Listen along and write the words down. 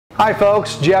Hi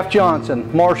folks, Jeff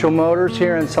Johnson, Marshall Motors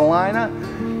here in Salina.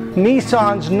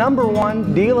 Nissan's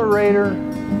 #1 Dealer Rater,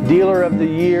 Dealer of the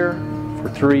Year for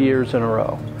 3 years in a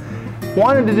row.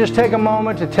 Wanted to just take a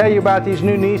moment to tell you about these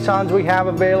new Nissans we have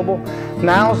available.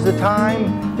 Now's the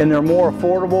time, and they're more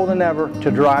affordable than ever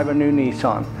to drive a new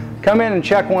Nissan. Come in and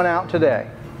check one out today.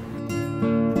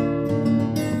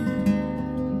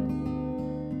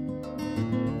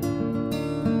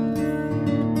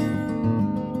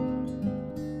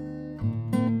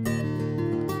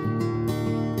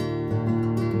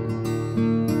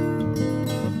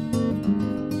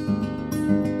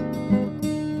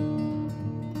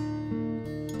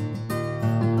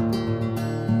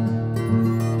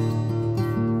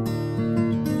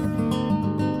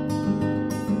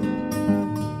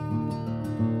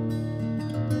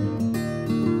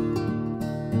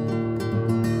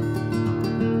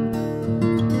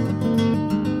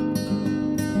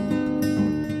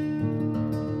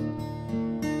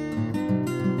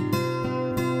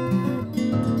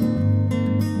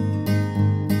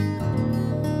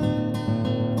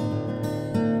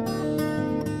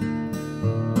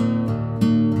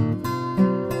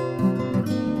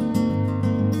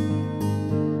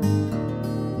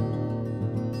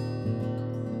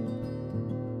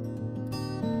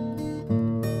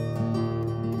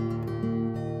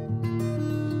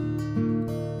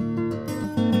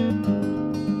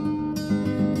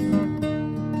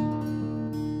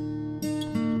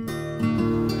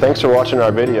 Thanks for watching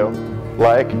our video.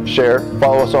 Like, share,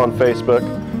 follow us on Facebook.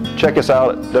 Check us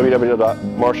out at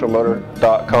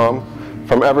www.marshallmotor.com.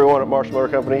 From everyone at Marshall Motor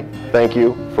Company, thank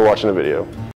you for watching the video.